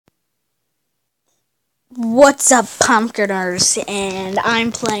What's up, pumpkiners? And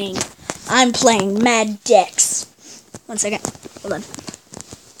I'm playing Mad Dex. 1 second. Hold on.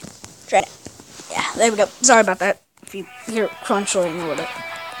 Try it. Yeah, there we go. Sorry about that. If you hear crunch or ignore it.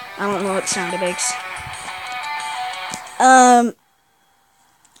 I don't know what sound it makes. And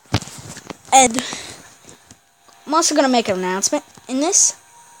I'm also gonna make an announcement in this.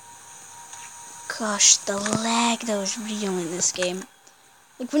 Gosh, the lag that was real in this game.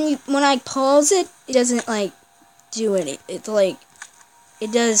 Like when I pause it, it doesn't like do any. It's like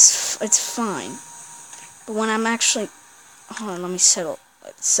it does. It's fine. But when I'm actually, hold on, let me settle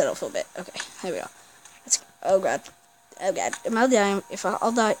for a bit. Okay, there we go. Oh god, am I dying?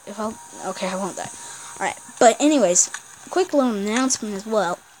 I'll die. Okay, I won't die. All right, but anyways, quick little announcement as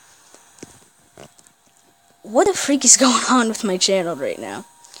well. What the freak is going on with my channel right now?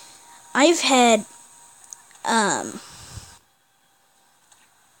 I've had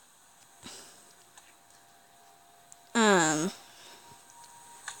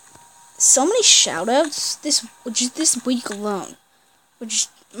so many shoutouts this week alone, which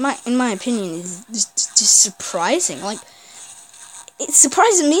in my opinion is just surprising. Like, it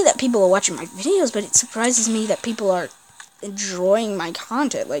surprises me that people are watching my videos, but it surprises me that people are enjoying my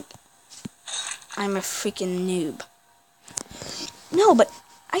content. Like, I'm a freaking noob. No, but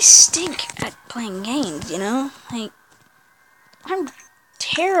I stink at playing games, you know? Like, I'm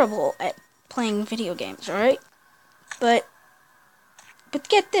terrible at playing video games, alright? But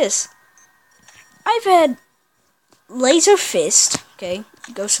get this. I've had Laser Fist, okay?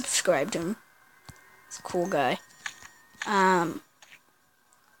 Go subscribe to him. He's a cool guy.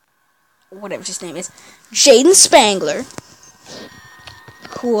 Whatever his name is. Jaden Spangler.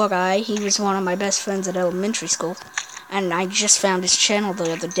 Cool guy. He was one of my best friends at elementary school. And I just found his channel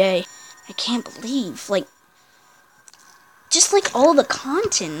the other day. I can't believe, like, just like all the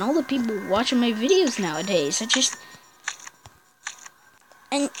content and all the people watching my videos nowadays.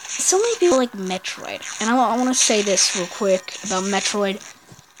 And so many people like Metroid. And I want to say this real quick about Metroid.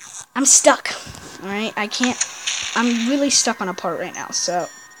 I'm stuck. Alright? I'm really stuck on a part right now, so.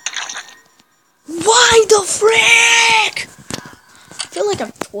 Why the frick? I feel like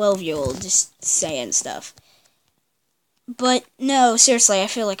a 12-year-old just saying stuff. But no, seriously, I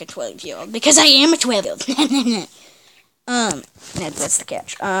feel like a 12-year-old because I am a 12-year-old. That's the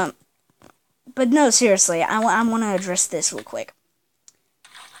catch. But no, seriously, I want to address this real quick.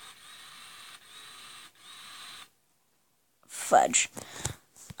 Fudge.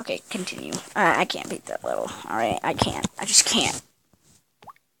 Okay, continue. I can't beat that level. Alright, I can't. I just can't.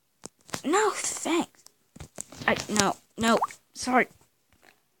 No, thanks. No. Sorry.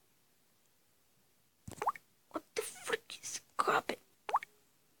 What the frick is cropping?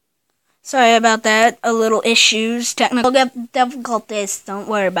 Sorry about that. A little issues. Technical difficulties. Don't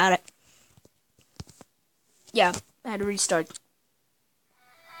worry about it. Yeah, I had to restart.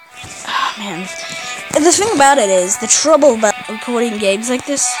 Oh, man. The thing about it is, the trouble about recording games like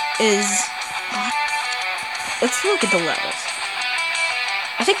this is... Let's look at the levels.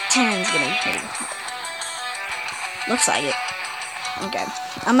 I think 10's gonna be pretty... Looks like it. Okay.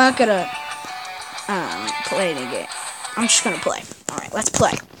 I'm not gonna play any game. I'm just gonna play. Alright, let's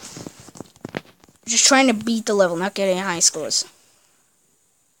play. Just trying to beat the level, not getting high scores.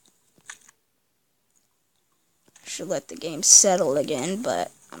 Should let the game settle again,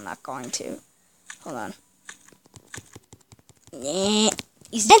 but I'm not going to. Hold on. Yeah.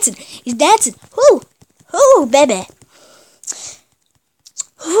 He's dancing. He's dancing. Whoo! Whoo, baby.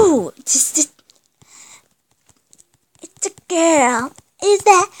 Whoo! It's a girl. Is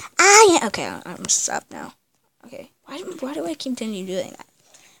that I am? Okay, I'm gonna stop now. Okay. Why do I continue doing that?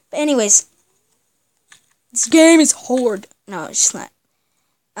 But anyways, this game is hard. No, it's not.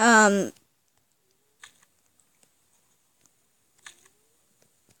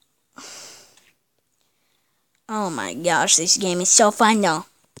 Oh my gosh, this game is so fun though.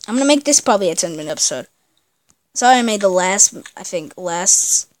 I'm gonna make this probably a 10-minute episode. Sorry I made the last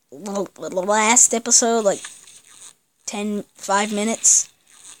episode like 5 minutes.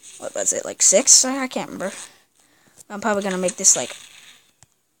 What was it, like 6? I can't remember. I'm probably gonna make this like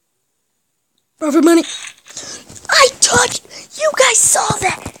profit money. I touched. You guys saw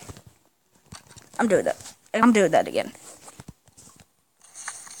that. I'm doing that again.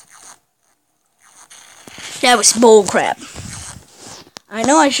 That was bullcrap. I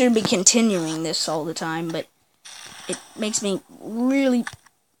know I should be continuing this all the time, but it makes me really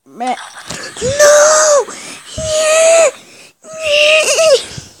mad. No!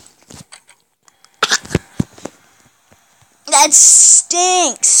 That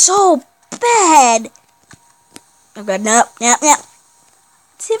stinks so bad. Oh god, no.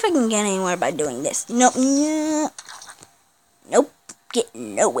 see if I can get anywhere by doing this. Nope. Nope. Get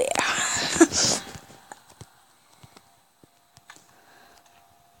nowhere.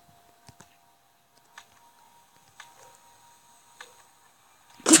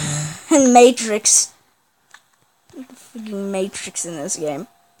 And Matrix. Freaking Matrix in this game.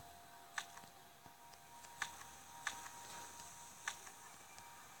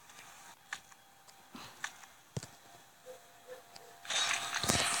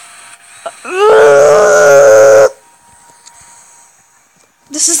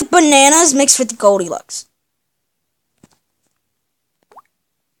 This is bananas mixed with Goldilocks.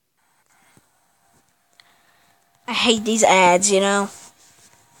 I hate these ads, you know.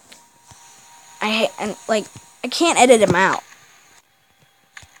 I can't edit them out.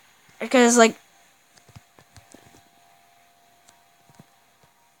 Because, like,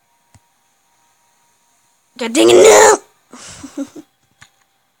 God dang it, no!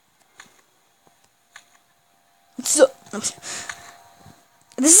 So,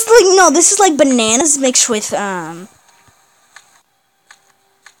 this is like bananas mixed with, I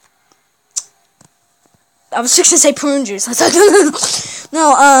was just gonna say prune juice. I was like,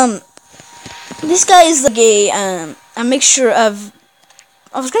 no, this guy is like a mixture of,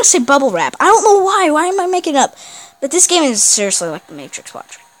 I was gonna say bubble wrap. I don't know why. Why am I making it up? But this game is seriously like the Matrix.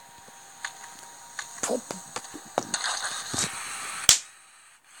 Watch.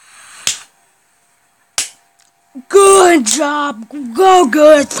 Good job. Go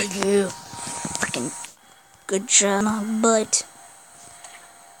good for you. Freaking good job, my butt.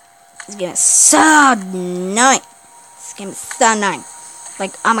 This game is so annoying. This game is so annoying.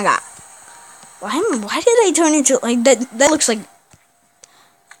 Like, oh my god. Why did I turn into, like, that looks like...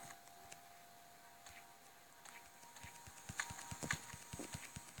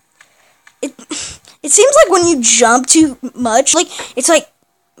 It seems like when you jump too much, like, it's like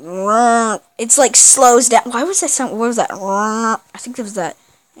slows down. Why was that sound? What was that? I think it was that.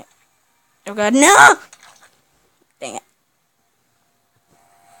 Oh god, no! Dang it.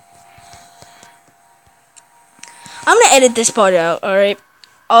 I'm gonna edit this part out, alright?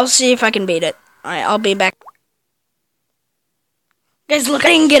 I'll see if I can beat it. Alright, I'll be back. Guys, look, I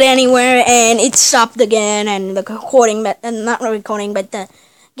didn't get anywhere, and it stopped again, and the recording, not the recording, but the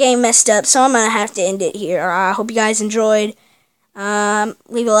game messed up, so I'm gonna have to end it here. I hope you guys enjoyed.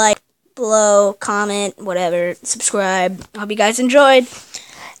 Leave a like below, comment, whatever, subscribe. I hope you guys enjoyed.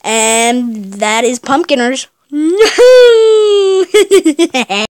 And that is Pumpkiners.